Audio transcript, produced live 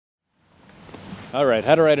All right,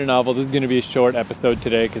 how to write a novel. This is going to be a short episode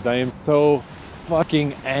today because I am so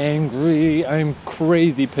fucking angry. I'm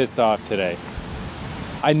crazy pissed off today.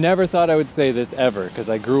 I never thought I would say this ever because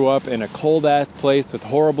I grew up in a cold-ass place with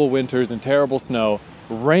horrible winters and terrible snow.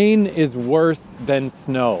 Rain is worse than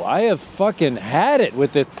snow. I have fucking had it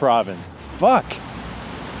with this province. Fuck.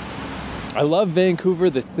 I love Vancouver,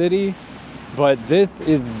 the city, but this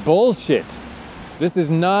is bullshit. This is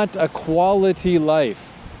not a quality life.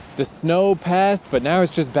 The snow passed, but now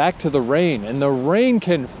it's just back to the rain. And the rain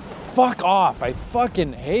can fuck off. I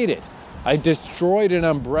fucking hate it. I destroyed an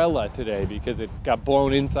umbrella today because it got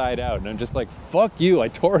blown inside out. And I'm just like, fuck you. I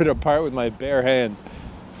tore it apart with my bare hands.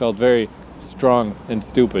 Felt very strong and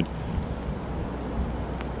stupid.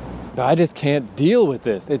 But I just can't deal with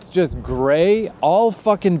this. It's just gray all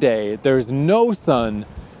fucking day. There's no sun.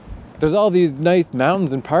 There's all these nice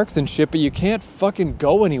mountains and parks and shit, but you can't fucking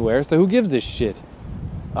go anywhere. So who gives a shit?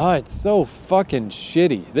 Oh, it's so fucking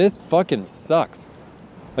shitty. This fucking sucks.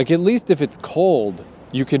 Like, at least if it's cold,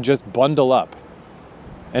 you can just bundle up.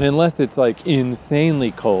 And unless it's like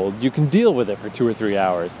insanely cold, you can deal with it for 2 or 3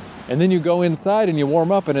 hours. And then you go inside and you warm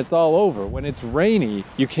up and it's all over. When it's rainy,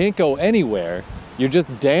 you can't go anywhere. You're just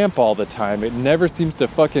damp all the time. It never seems to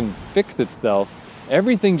fucking fix itself.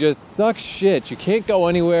 Everything just sucks shit. You can't go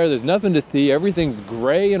anywhere. There's nothing to see. Everything's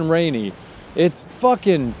gray and rainy. It's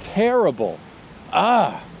fucking terrible.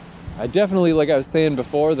 I definitely, like I was saying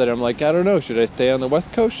before, that I'm like, I don't know, should I stay on the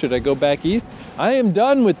West Coast? Should I go back east? I am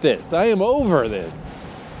done with this. I am over this.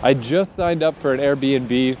 I just signed up for an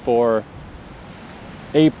Airbnb for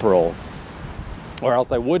April, or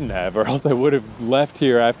else I wouldn't have, or else I would have left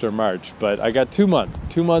here after March. But I got 2 months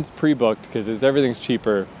pre-booked because everything's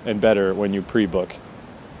cheaper and better when you pre-book.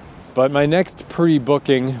 But my next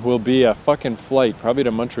pre-booking will be a fucking flight, probably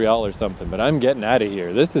to Montreal or something, but I'm getting out of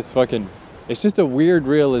here. This is fucking... It's just a weird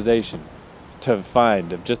realization to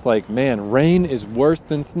find of just like, man, rain is worse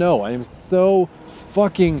than snow. I am so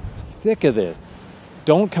fucking sick of this.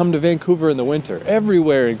 Don't come to Vancouver in the winter.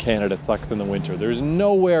 Everywhere in Canada sucks in the winter. There's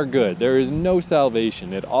nowhere good. There is no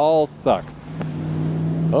salvation. It all sucks.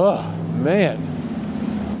 Ugh, man.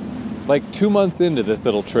 Like 2 months into this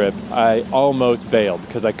little trip, I almost bailed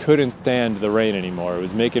because I couldn't stand the rain anymore. It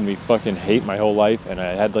was making me fucking hate my whole life, and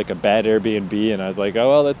I had like a bad Airbnb, and I was like, oh,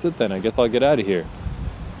 well, that's it then. I guess I'll get out of here.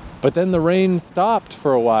 But then the rain stopped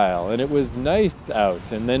for a while, and it was nice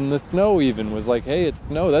out, and then the snow even was like, hey, it's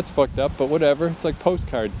snow. That's fucked up, but whatever. It's like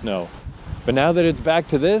postcard snow. But now that it's back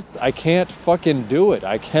to this, I can't fucking do it.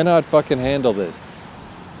 I cannot fucking handle this.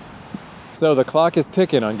 So the clock is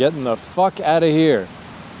ticking on getting the fuck out of here.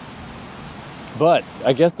 But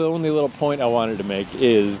I guess the only little point I wanted to make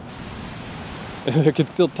is, it could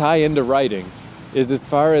still tie into writing, is as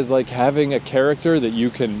far as like having a character that you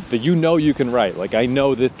can write. Like, I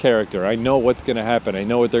know this character, I know what's going to happen, I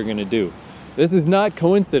know what they're going to do. This is not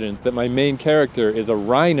coincidence that my main character is a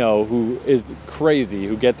rhino who is crazy,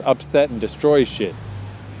 who gets upset and destroys shit.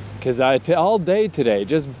 Because all day today,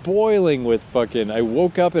 just boiling with fucking, I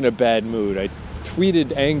woke up in a bad mood. I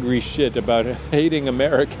tweeted angry shit about hating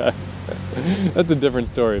America. That's a different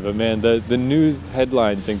story, but man, the news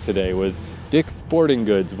headline thing today was Dick's Sporting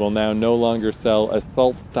Goods will now no longer sell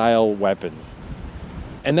assault-style weapons.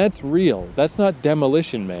 And that's real. That's not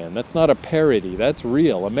Demolition Man. That's not a parody. That's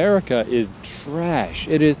real. America is trash.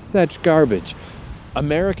 It is such garbage.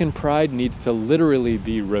 American pride needs to literally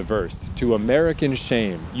be reversed to American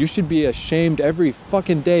shame. You should be ashamed every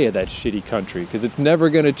fucking day of that shitty country, because it's never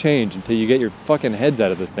going to change until you get your fucking heads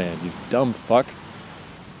out of the sand, you dumb fucks.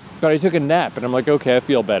 But I took a nap, and I'm like, okay, I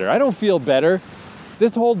feel better. I don't feel better.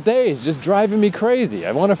 This whole day is just driving me crazy.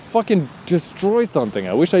 I want to fucking destroy something.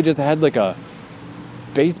 I wish I just had like a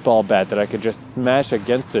baseball bat that I could just smash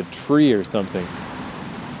against a tree or something.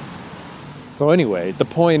 So anyway, the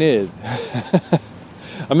point is,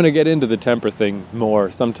 I'm going to get into the temper thing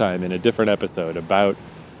more sometime in a different episode about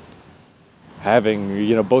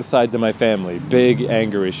having, both sides of my family, big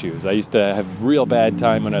anger issues. I used to have real bad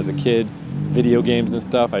time when I was a kid, video games and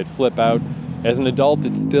stuff, I'd flip out. As an adult,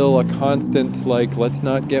 it's still a constant, like, let's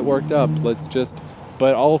not get worked up,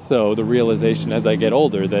 but also the realization as I get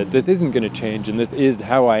older that this isn't going to change and this is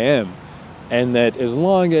how I am. And that as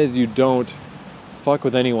long as you don't fuck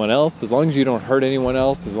with anyone else, as long as you don't hurt anyone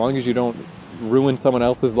else, as long as you don't ruin someone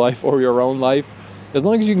else's life or your own life, as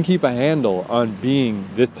long as you can keep a handle on being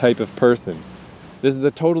this type of person, this is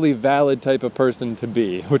a totally valid type of person to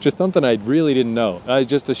be, which is something I really didn't know. I was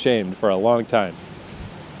just ashamed for a long time.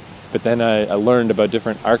 But then I learned about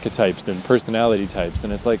different archetypes and personality types,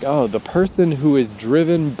 and it's like, oh, the person who is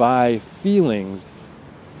driven by feelings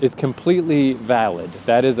is completely valid.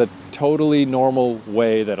 That is a totally normal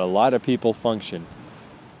way that a lot of people function.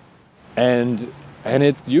 And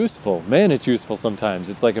it's useful. Man, it's useful sometimes.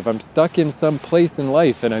 It's like if I'm stuck in some place in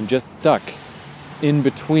life and I'm just stuck in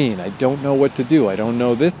between, I don't know what to do. I don't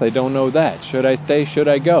know this, I don't know that. Should I stay? Should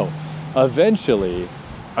I go? Eventually,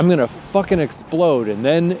 I'm gonna fucking explode, and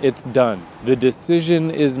then it's done. The decision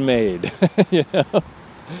is made. You know?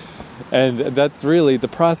 And that's really the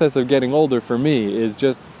process of getting older for me, is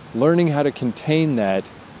just learning how to contain that.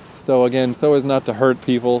 So again, so as not to hurt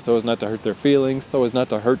people, so as not to hurt their feelings, so as not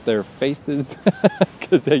to hurt their faces,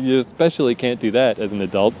 because you especially can't do that as an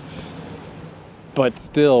adult. But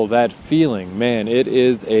still, that feeling, man, it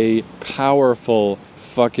is a powerful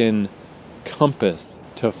fucking compass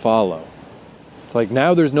to follow. It's like,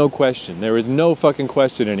 now there's no question. There is no fucking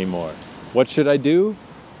question anymore. What should I do?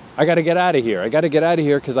 I gotta get out of here. I gotta get out of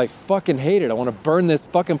here because I fucking hate it. I want to burn this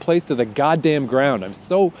fucking place to the goddamn ground. I'm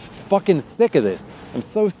so fucking sick of this. I'm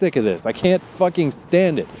so sick of this. I can't fucking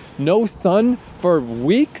stand it. No sun for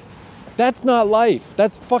weeks? That's not life.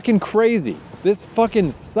 That's fucking crazy. This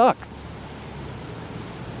fucking sucks.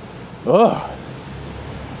 Ugh.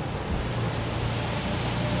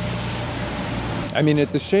 I mean,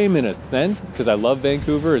 it's a shame in a sense, because I love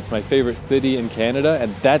Vancouver. It's my favorite city in Canada,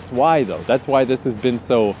 and that's why, though. That's why this has been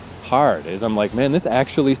so hard, is I'm like, man, this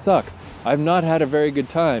actually sucks. I've not had a very good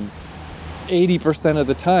time 80% of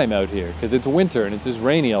the time out here, because it's winter and it's just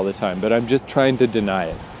rainy all the time, but I'm just trying to deny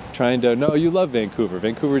it. Trying to, no, you love Vancouver.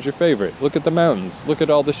 Vancouver's your favorite. Look at the mountains. Look at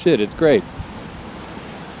all the shit. It's great.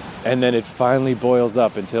 And then it finally boils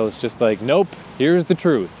up until it's just like, nope, here's the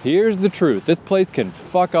truth. Here's the truth. This place can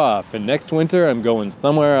fuck off. And next winter, I'm going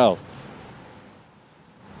somewhere else.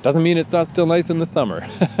 Doesn't mean it's not still nice in the summer.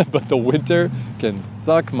 But the winter can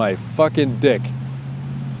suck my fucking dick.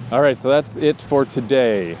 All right, so that's it for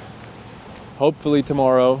today. Hopefully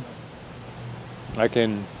tomorrow, I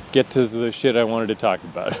can get to the shit I wanted to talk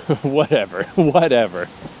about. Whatever.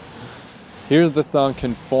 Here's the song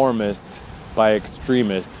Conformist by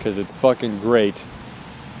Extremist, because it's fucking great.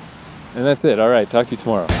 And that's it. All right, talk to you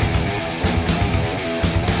tomorrow.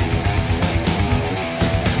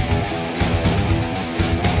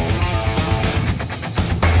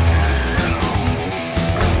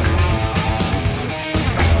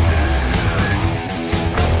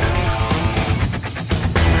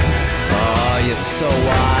 Oh, you're so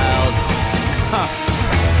wild. Huh.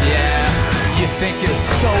 Yeah, you think you're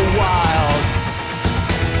so wild.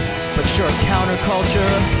 But you're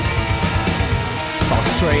counterculture, fall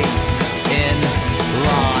straight in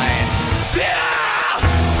line. Yeah!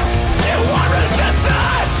 You want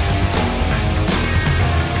resistance!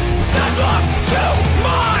 Then look to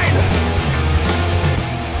mine!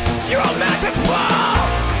 Your romantic world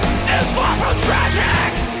is far from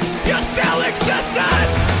tragic. You still exist.